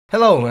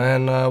Hello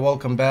and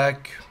welcome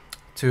back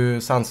to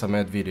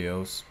Sansamed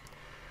videos.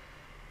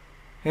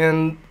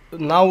 And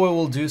now we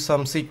will do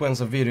some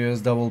sequence of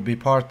videos that will be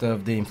part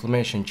of the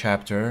inflammation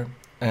chapter,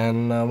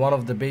 and one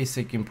of the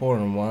basic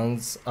important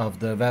ones of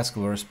the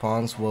vascular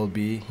response will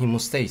be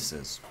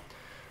hemostasis.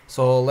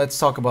 So let's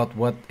talk about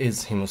what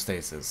is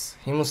hemostasis.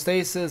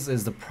 Hemostasis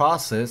is the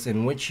process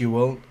in which you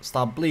will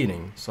stop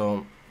bleeding.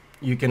 So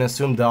you can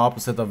assume the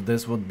opposite of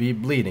this would be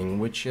bleeding,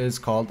 which is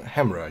called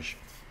hemorrhage.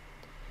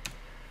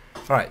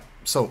 Alright,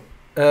 so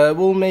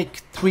we'll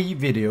make 3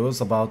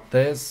 videos about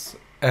this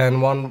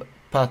and one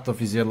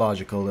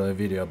pathophysiological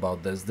video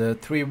about this. The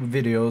 3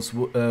 videos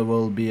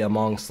will be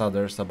amongst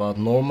others about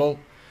normal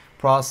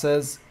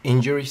process,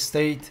 injury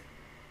state,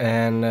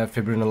 and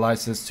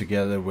fibrinolysis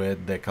together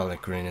with the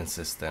kallikrein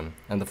system.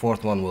 And the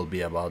 4th one will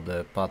be about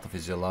the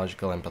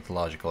pathophysiological and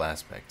pathological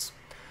aspects.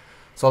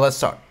 So let's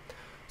start.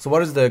 So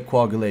what is the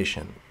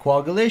coagulation?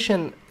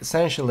 Coagulation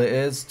essentially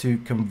is to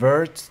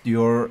convert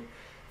your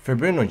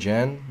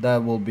fibrinogen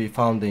that will be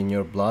found in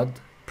your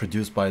blood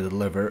produced by the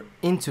liver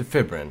into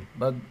fibrin,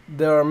 but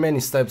there are many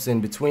steps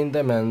in between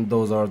them, and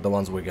those are the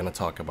ones we're going to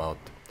talk about.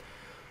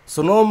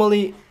 So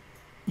normally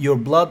your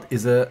blood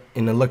is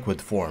in a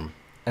liquid form,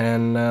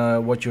 and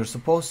what you're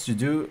supposed to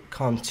do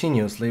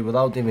continuously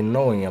without even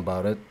knowing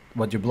about it,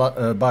 what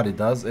your body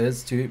does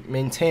is to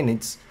maintain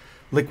its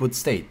liquid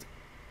state.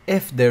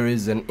 If there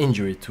is an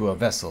injury to a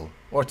vessel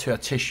or to a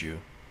tissue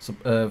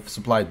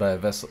supplied by a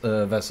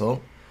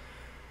vessel,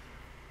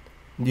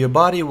 your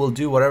body will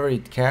do whatever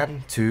it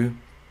can to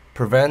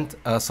prevent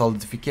a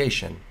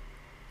solidification,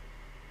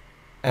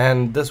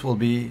 and this will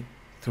be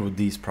through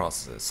these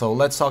processes. So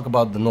let's talk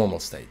about the normal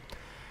state.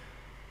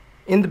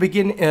 In the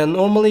beginning,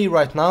 normally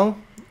right now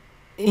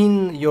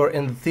in your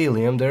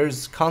endothelium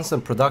there's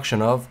constant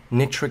production of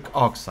nitric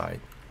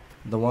oxide,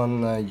 the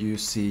one you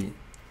see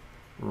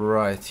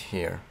right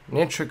here.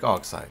 Nitric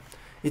oxide,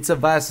 it's a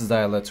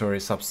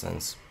vasodilatory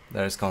substance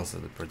that is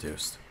constantly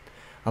produced.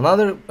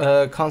 Another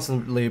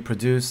constantly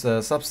produced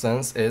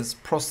substance is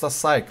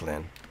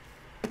prostacyclin,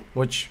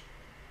 which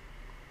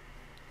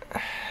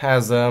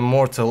has a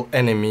mortal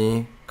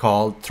enemy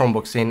called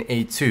thromboxane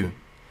A2,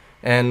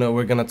 and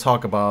we're gonna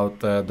talk about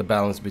the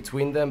balance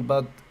between them.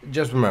 But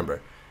just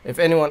remember, if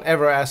anyone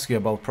ever asks you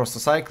about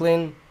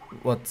prostacyclin,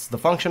 what's the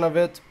function of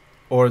it,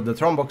 or the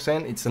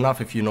thromboxane, it's enough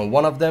if you know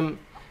one of them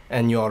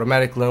and you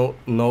automatically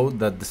know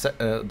that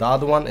the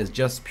other one is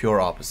just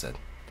pure opposite.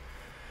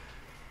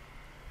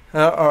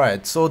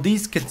 Alright, so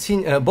these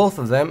both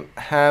of them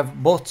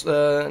have, both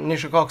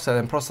nitric oxide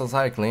and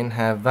prostacyclin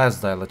have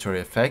vasodilatory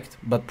effect,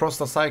 but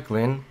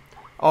prostacyclin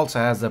also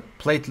has a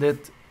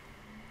platelet,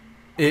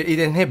 it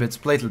inhibits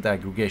platelet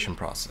aggregation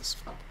process.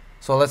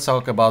 So let's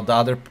talk about the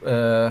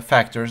other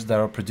factors that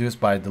are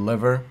produced by the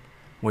liver,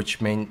 which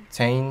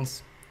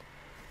maintains,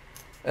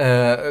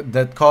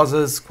 that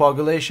causes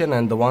coagulation,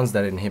 and the ones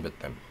that inhibit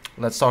them.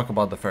 Let's talk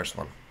about the first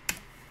one.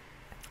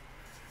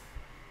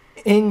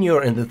 In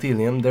your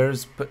endothelium,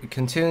 there's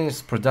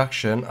continuous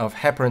production of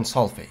heparan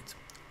sulfate.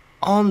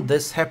 On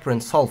this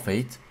heparan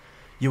sulfate,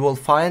 you will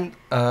find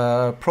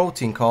a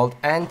protein called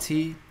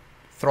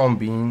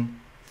antithrombin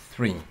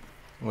 3,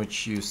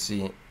 which you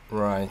see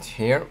right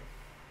here.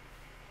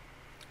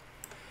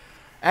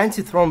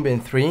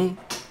 Antithrombin 3,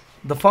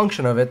 the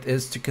function of it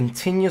is to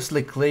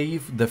continuously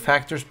cleave the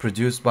factors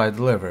produced by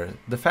the liver.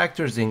 The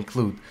factors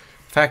include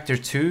factor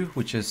 2,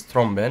 which is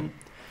thrombin,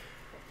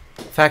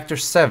 factor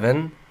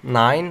 7,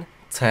 9,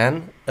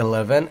 10,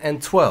 11,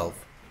 and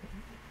 12.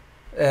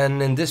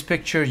 And in this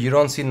picture you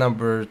don't see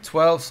number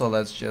 12, so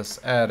let's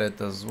just add it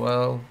as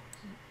well.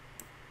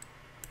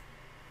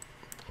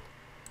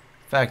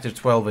 Factor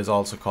 12 is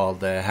also called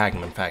the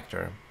Hagman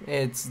factor.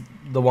 It's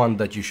the one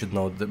that you should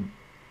know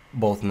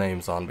both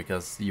names on,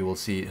 because you will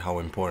see how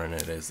important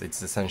it is.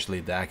 It's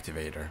essentially the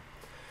activator.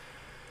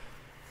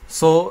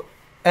 So,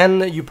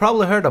 and you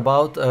probably heard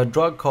about a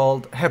drug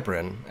called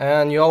heparin,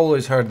 and you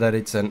always heard that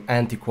it's an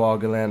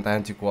anticoagulant.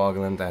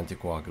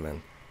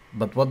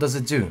 But what does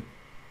it do?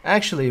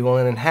 Actually, it will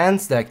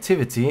enhance the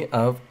activity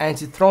of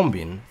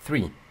antithrombin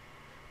 3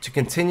 to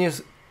continue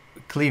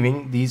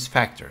cleaving these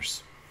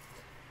factors.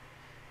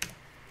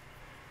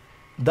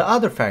 The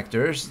other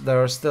factors that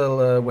are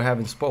still we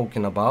haven't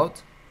spoken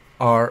about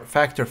are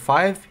factor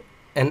 5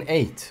 and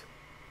 8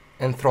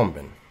 and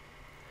thrombin.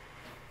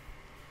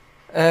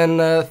 And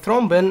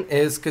thrombin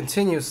is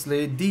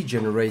continuously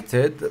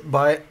degenerated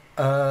by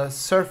a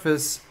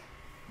surface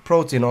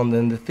protein on the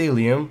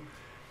endothelium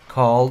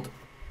called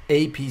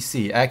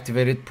APC,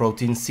 activated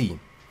protein C.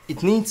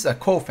 It needs a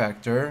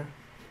cofactor,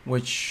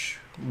 which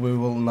we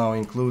will now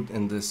include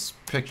in this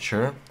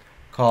picture,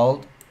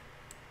 called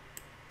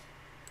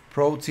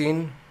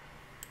protein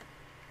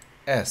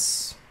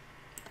S.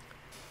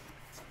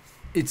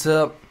 It's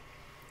a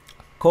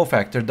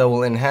cofactor that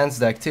will enhance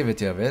the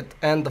activity of it,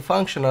 and the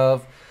function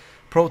of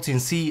protein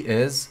C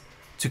is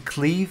to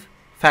cleave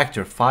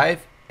factor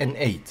 5 and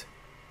 8,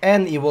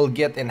 and it will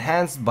get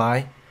enhanced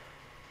by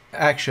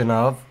action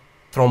of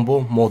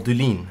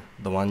thrombomodulin,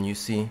 the one you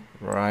see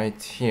right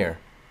here,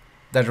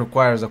 that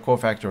requires a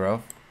cofactor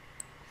of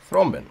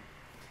thrombin.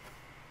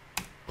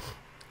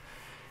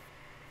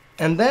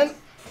 And then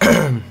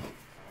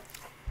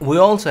we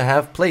also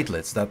have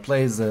platelets that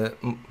plays a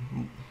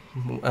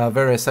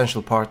very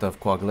essential part of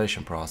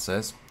coagulation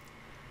process.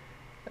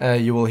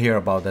 You will hear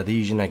about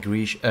adhesion,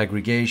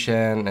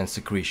 aggregation, and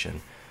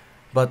secretion.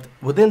 But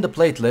within the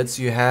platelets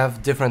you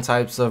have different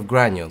types of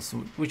granules,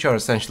 which are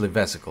essentially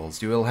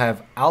vesicles. You will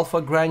have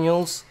alpha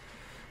granules,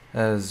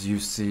 as you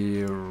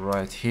see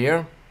right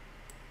here,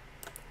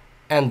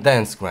 and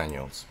dense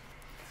granules.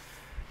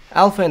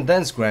 Alpha and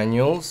dense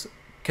granules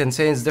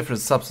contains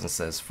different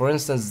substances. For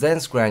instance,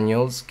 dense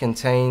granules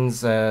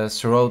contains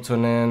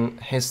serotonin,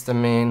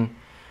 histamine,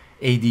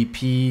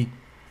 ADP,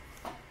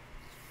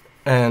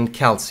 and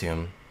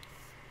calcium,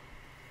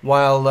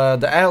 while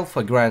the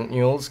alpha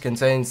granules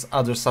contains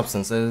other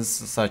substances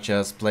such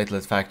as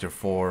platelet factor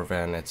 4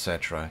 and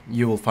etc.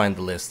 You will find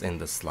the list in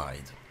the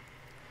slide.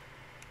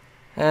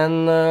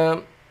 And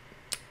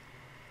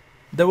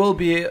there will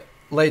be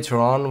later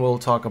on we'll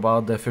talk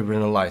about the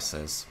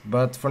fibrinolysis,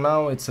 but for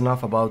now it's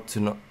enough about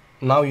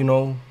now you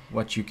know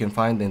what you can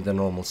find in the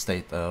normal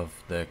state of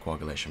the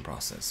coagulation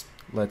process.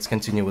 Let's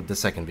continue with the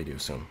second video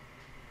soon.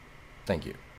 Thank you.